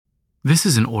This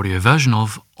is an audio version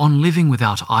of On Living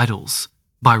Without Idols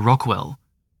by Rockwell,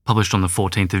 published on the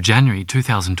 14th of January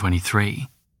 2023.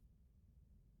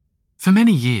 For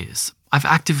many years, I've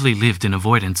actively lived in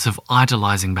avoidance of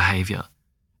idolizing behavior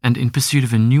and in pursuit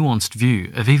of a nuanced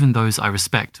view of even those I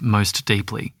respect most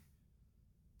deeply.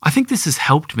 I think this has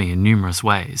helped me in numerous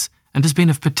ways and has been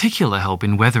of particular help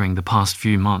in weathering the past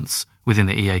few months within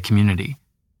the EA community.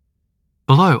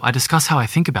 Below, I discuss how I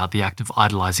think about the act of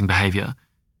idolizing behavior,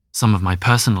 some of my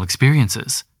personal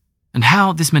experiences, and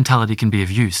how this mentality can be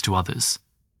of use to others.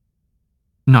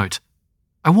 Note,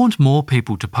 I want more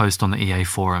people to post on the EA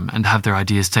forum and have their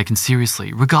ideas taken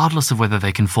seriously, regardless of whether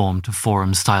they conform to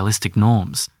forum stylistic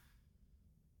norms.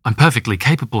 I'm perfectly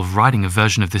capable of writing a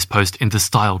version of this post in the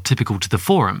style typical to the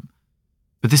forum,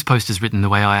 but this post is written the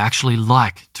way I actually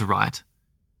like to write.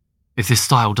 If this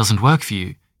style doesn't work for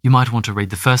you, you might want to read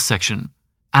the first section,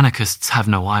 Anarchists Have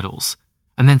No Idols,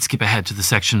 and then skip ahead to the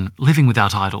section Living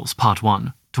Without Idols, Part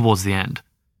 1, towards the end.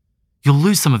 You'll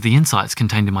lose some of the insights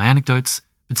contained in my anecdotes,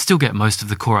 but still get most of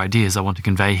the core ideas I want to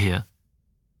convey here.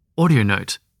 Audio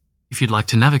note: if you'd like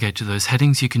to navigate to those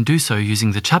headings, you can do so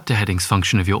using the chapter headings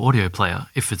function of your audio player,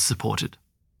 if it's supported.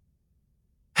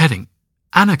 Heading: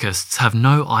 Anarchists Have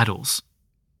No Idols.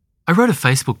 I wrote a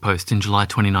Facebook post in July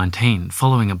 2019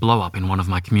 following a blow-up in one of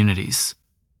my communities.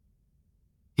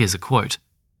 Here's a quote: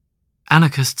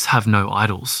 Anarchists have no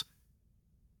idols.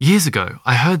 Years ago,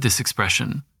 I heard this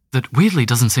expression that weirdly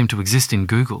doesn't seem to exist in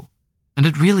Google, and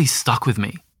it really stuck with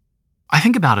me. I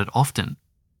think about it often.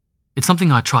 It's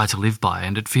something I try to live by,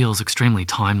 and it feels extremely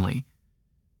timely.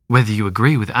 Whether you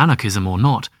agree with anarchism or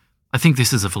not, I think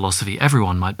this is a philosophy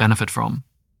everyone might benefit from.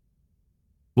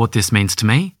 What this means to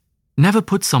me? Never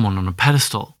put someone on a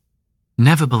pedestal.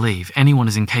 Never believe anyone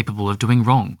is incapable of doing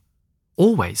wrong.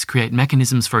 Always create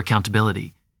mechanisms for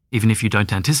accountability, even if you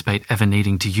don't anticipate ever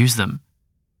needing to use them.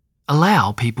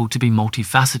 Allow people to be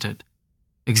multifaceted.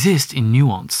 Exist in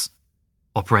nuance.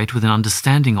 Operate with an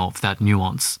understanding of that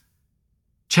nuance.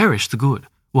 Cherish the good,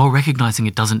 while recognizing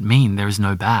it doesn't mean there is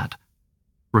no bad.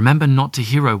 Remember not to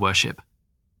hero worship.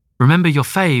 Remember your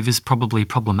fave is probably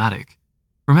problematic.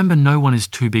 Remember no one is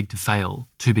too big to fail,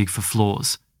 too big for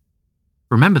flaws.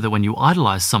 Remember that when you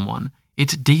idolize someone,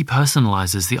 it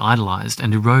depersonalizes the idolized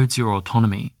and erodes your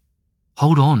autonomy.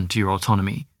 Hold on to your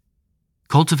autonomy.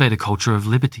 Cultivate a culture of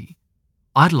liberty.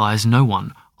 Idolize no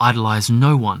one. Idolize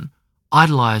no one.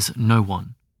 Idolize no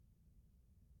one.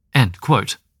 End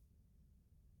quote.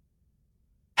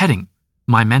 Heading: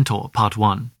 My Mentor, Part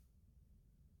 1.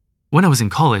 When I was in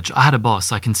college, I had a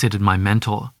boss I considered my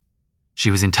mentor.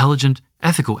 She was intelligent,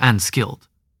 ethical, and skilled.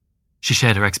 She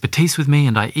shared her expertise with me,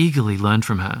 and I eagerly learned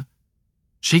from her.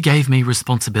 She gave me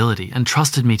responsibility and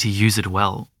trusted me to use it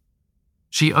well.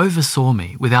 She oversaw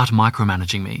me without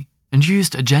micromanaging me and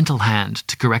used a gentle hand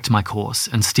to correct my course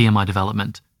and steer my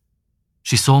development.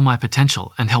 She saw my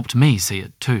potential and helped me see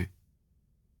it too.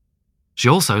 She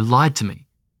also lied to me,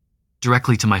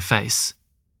 directly to my face.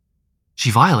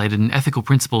 She violated an ethical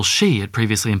principle she had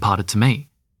previously imparted to me,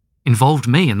 involved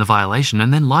me in the violation,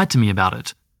 and then lied to me about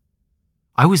it.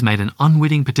 I was made an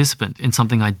unwitting participant in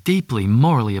something I deeply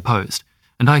morally opposed,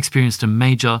 and I experienced a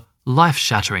major,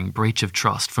 life-shattering breach of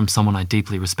trust from someone I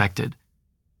deeply respected.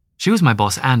 She was my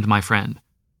boss and my friend,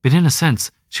 but in a sense,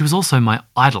 she was also my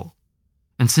idol,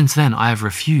 and since then I have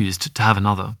refused to have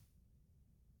another.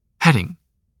 Heading: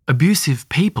 Abusive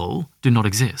people do not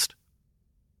exist.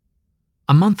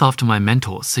 A month after my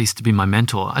mentor ceased to be my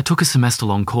mentor, I took a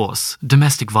semester-long course,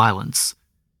 Domestic Violence.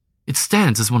 It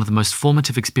stands as one of the most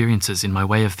formative experiences in my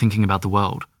way of thinking about the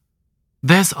world.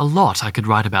 There's a lot I could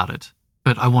write about it,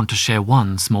 but I want to share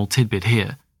one small tidbit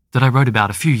here that I wrote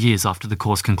about a few years after the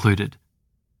course concluded.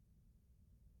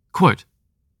 Quote: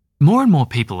 More and more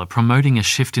people are promoting a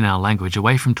shift in our language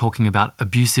away from talking about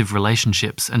abusive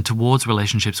relationships and towards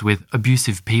relationships with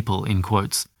abusive people, in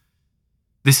quotes.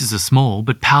 This is a small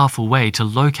but powerful way to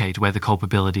locate where the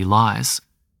culpability lies.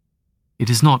 It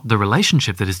is not the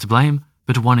relationship that is to blame,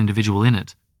 but one individual in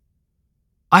it.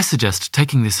 I suggest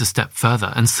taking this a step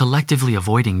further and selectively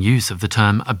avoiding use of the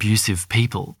term abusive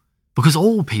people, because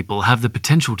all people have the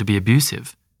potential to be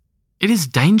abusive. It is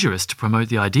dangerous to promote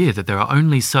the idea that there are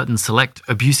only certain select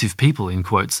abusive people, in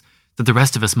quotes, that the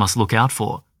rest of us must look out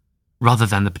for, rather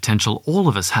than the potential all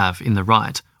of us have in the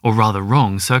right, or rather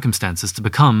wrong, circumstances to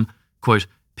become, quote,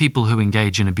 people who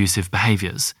engage in abusive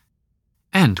behaviors.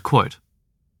 End quote.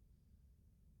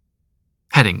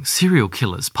 Heading: Serial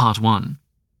Killers, Part 1.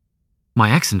 My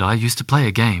ex and I used to play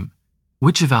a game.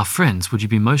 Which of our friends would you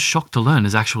be most shocked to learn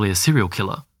is actually a serial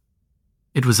killer?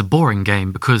 It was a boring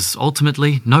game because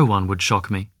ultimately no one would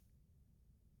shock me.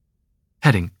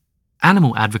 Heading: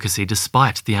 Animal advocacy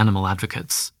despite the animal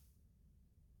advocates.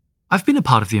 I've been a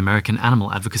part of the American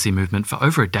animal advocacy movement for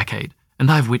over a decade, and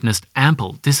I've witnessed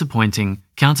ample, disappointing,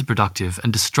 counterproductive,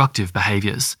 and destructive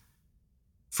behaviours.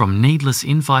 From needless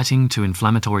infighting to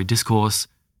inflammatory discourse,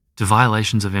 to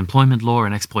violations of employment law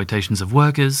and exploitations of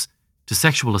workers, to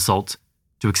sexual assault,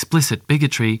 to explicit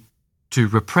bigotry, to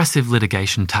repressive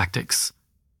litigation tactics.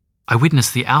 I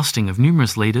witnessed the ousting of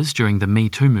numerous leaders during the Me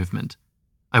Too movement.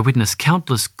 I witnessed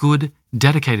countless good,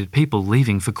 dedicated people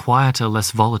leaving for quieter,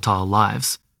 less volatile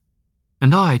lives.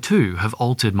 And I, too, have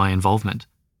altered my involvement.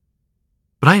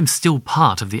 But I am still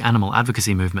part of the animal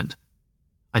advocacy movement.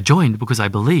 I joined because I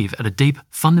believe at a deep,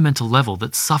 fundamental level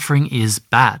that suffering is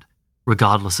bad,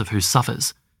 regardless of who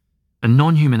suffers, and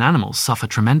non-human animals suffer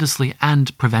tremendously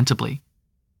and preventably.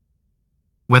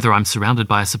 Whether I'm surrounded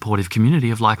by a supportive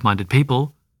community of like-minded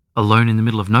people, alone in the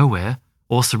middle of nowhere,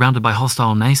 or surrounded by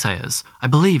hostile naysayers, I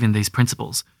believe in these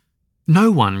principles.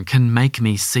 No one can make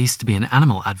me cease to be an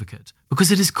animal advocate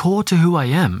because it is core to who I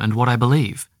am and what I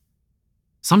believe.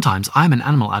 Sometimes I'm an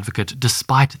animal advocate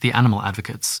despite the animal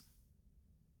advocates.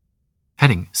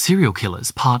 Heading: Serial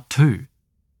Killers, Part 2.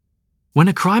 When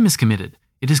a crime is committed,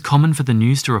 it is common for the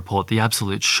news to report the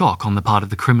absolute shock on the part of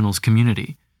the criminal's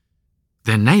community.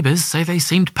 Their neighbours say they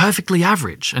seemed perfectly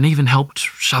average and even helped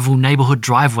shovel neighbourhood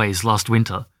driveways last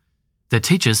winter. Their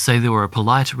teachers say they were a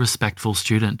polite, respectful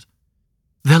student.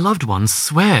 Their loved ones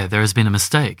swear there has been a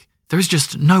mistake. There is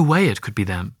just no way it could be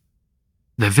them.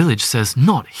 Their village says,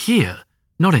 "Not here,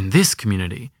 not in this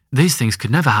community. These things could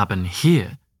never happen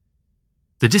here."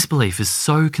 The disbelief is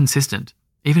so consistent,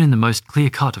 even in the most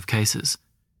clear-cut of cases.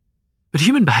 But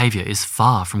human behaviour is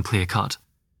far from clear-cut,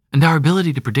 and our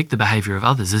ability to predict the behaviour of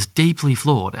others is deeply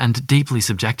flawed and deeply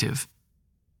subjective.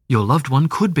 Your loved one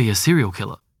could be a serial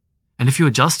killer, and if you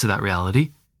adjust to that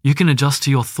reality, you can adjust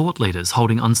to your thought leaders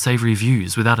holding unsavoury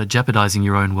views without it jeopardising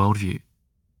your own worldview.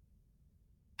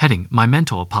 Heading: My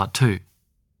Mentor, Part 2.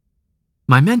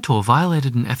 My mentor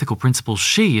violated an ethical principle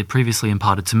she had previously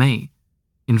imparted to me,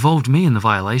 involved me in the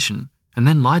violation, and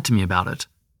then lied to me about it.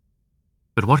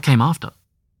 But what came after?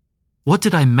 What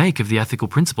did I make of the ethical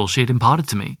principle she had imparted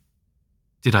to me?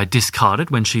 Did I discard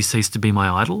it when she ceased to be my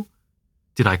idol?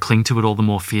 Did I cling to it all the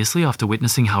more fiercely after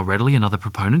witnessing how readily another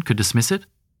proponent could dismiss it?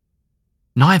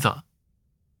 Neither.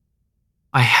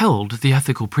 I held the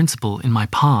ethical principle in my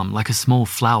palm like a small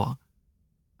flower.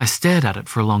 I stared at it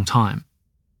for a long time,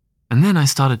 and then I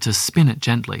started to spin it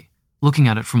gently, looking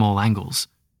at it from all angles,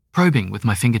 probing with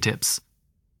my fingertips.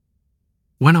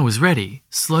 When I was ready,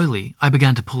 slowly I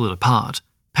began to pull it apart,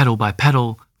 petal by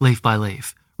petal, leaf by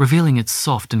leaf, revealing its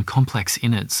soft and complex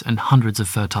innards and hundreds of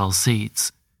fertile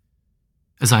seeds.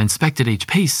 As I inspected each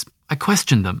piece, I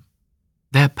questioned them,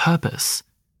 their purpose,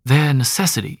 their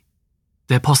necessity,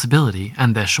 their possibility,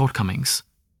 and their shortcomings.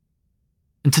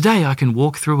 And today I can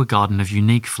walk through a garden of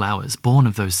unique flowers born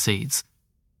of those seeds.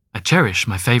 I cherish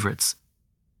my favourites,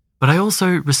 but I also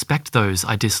respect those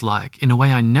I dislike in a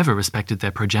way I never respected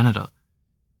their progenitor,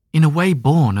 in a way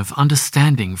born of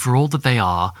understanding for all that they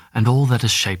are and all that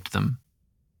has shaped them.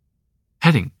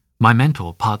 Heading: My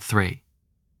Mentor, Part 3.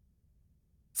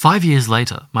 5 years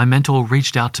later, my mentor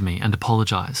reached out to me and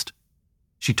apologised.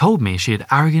 She told me she had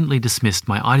arrogantly dismissed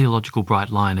my ideological bright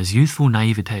line as youthful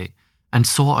naivete and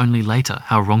saw only later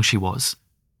how wrong she was.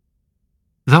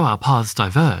 Though our paths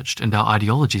diverged and our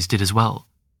ideologies did as well,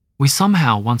 we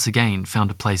somehow once again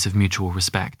found a place of mutual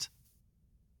respect.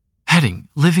 Heading: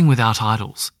 Living Without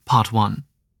Idols, Part 1.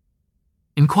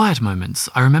 In quiet moments,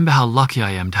 I remember how lucky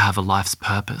I am to have a life's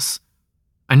purpose.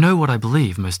 I know what I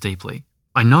believe most deeply.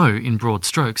 I know, in broad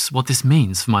strokes, what this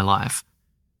means for my life.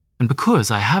 And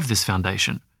because I have this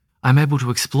foundation, I'm able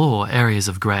to explore areas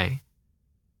of grey.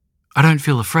 I don't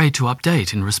feel afraid to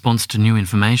update in response to new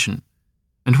information.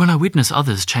 And when I witness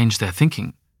others change their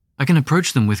thinking, I can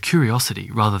approach them with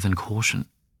curiosity rather than caution.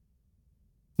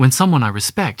 When someone I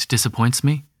respect disappoints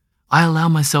me, I allow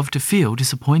myself to feel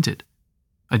disappointed.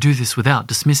 I do this without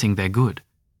dismissing their good.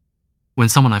 When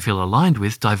someone I feel aligned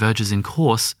with diverges in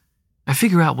course, I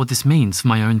figure out what this means for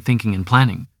my own thinking and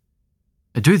planning.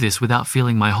 I do this without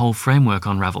feeling my whole framework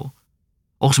unravel.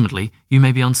 Ultimately, you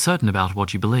may be uncertain about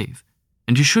what you believe,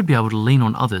 and you should be able to lean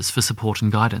on others for support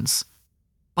and guidance.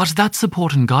 But that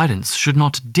support and guidance should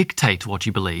not dictate what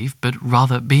you believe, but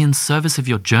rather be in service of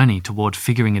your journey toward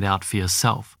figuring it out for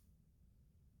yourself.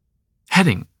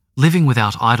 Heading: Living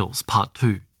Without Idols, Part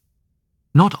 2.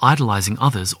 Not idolizing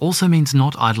others also means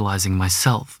not idolizing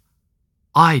myself.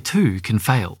 I too can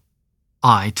fail.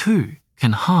 I too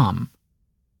can harm.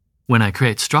 When I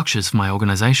create structures for my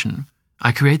organization,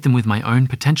 I create them with my own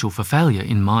potential for failure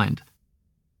in mind.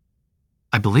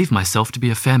 I believe myself to be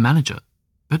a fair manager,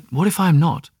 But what if I am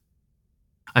not?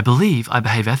 I believe I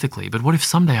behave ethically, but what if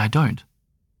someday I don't?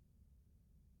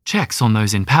 Checks on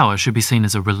those in power should be seen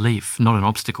as a relief, not an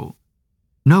obstacle.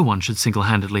 No one should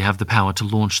single-handedly have the power to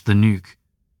launch the nuke,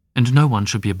 and no one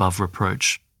should be above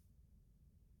reproach.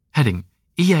 Heading: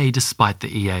 EA despite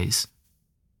the EAs.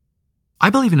 I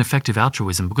believe in effective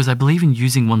altruism because I believe in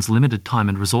using one's limited time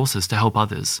and resources to help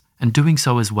others, and doing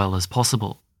so as well as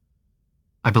possible.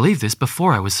 I believed this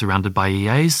before I was surrounded by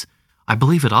EAs, I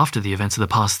believe it after the events of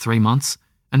the past 3 months,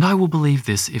 and I will believe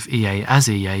this if EA as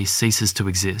EA ceases to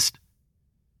exist.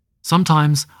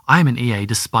 Sometimes I am an EA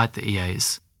despite the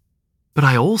EAs. But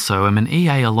I also am an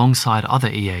EA alongside other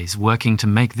EAs working to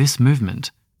make this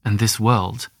movement and this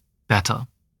world better.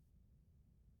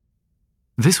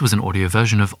 This was an audio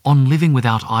version of On Living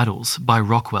Without Idols by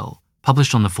Rockwell,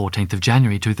 published on the 14th of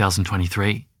January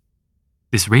 2023.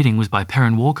 This reading was by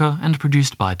Perrin Walker and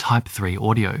produced by Type 3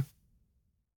 Audio.